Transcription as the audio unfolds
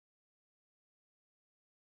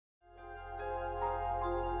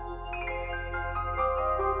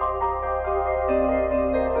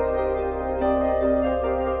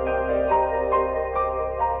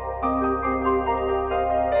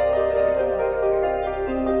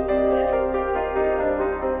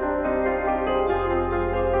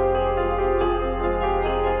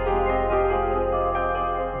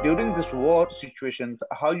this war situations,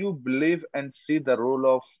 how you believe and see the role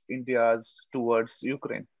of India's towards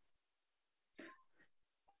Ukraine?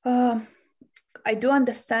 I do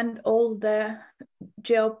understand all the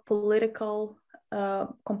geopolitical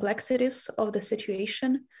complexities of the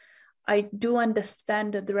situation. I do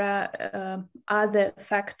understand that there are other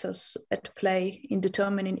factors at play in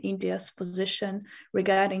determining India's position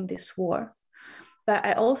regarding this war. But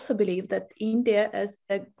I also believe that India, as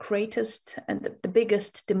the greatest and the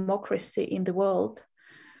biggest democracy in the world,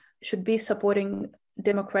 should be supporting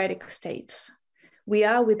democratic states. We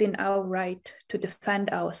are within our right to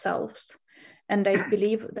defend ourselves. And I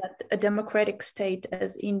believe that a democratic state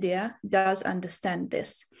as India does understand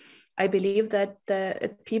this. I believe that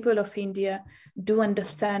the people of India do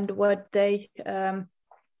understand what they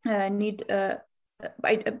need.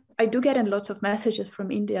 I do get in lots of messages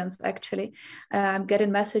from Indians, actually. I'm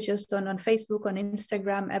getting messages on Facebook, on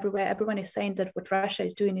Instagram, everywhere. Everyone is saying that what Russia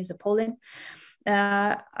is doing is appalling.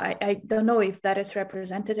 I don't know if that is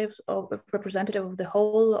representative of the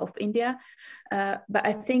whole of India, but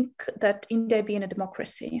I think that India being a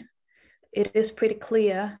democracy, it is pretty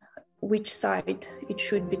clear which side it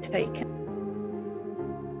should be taken.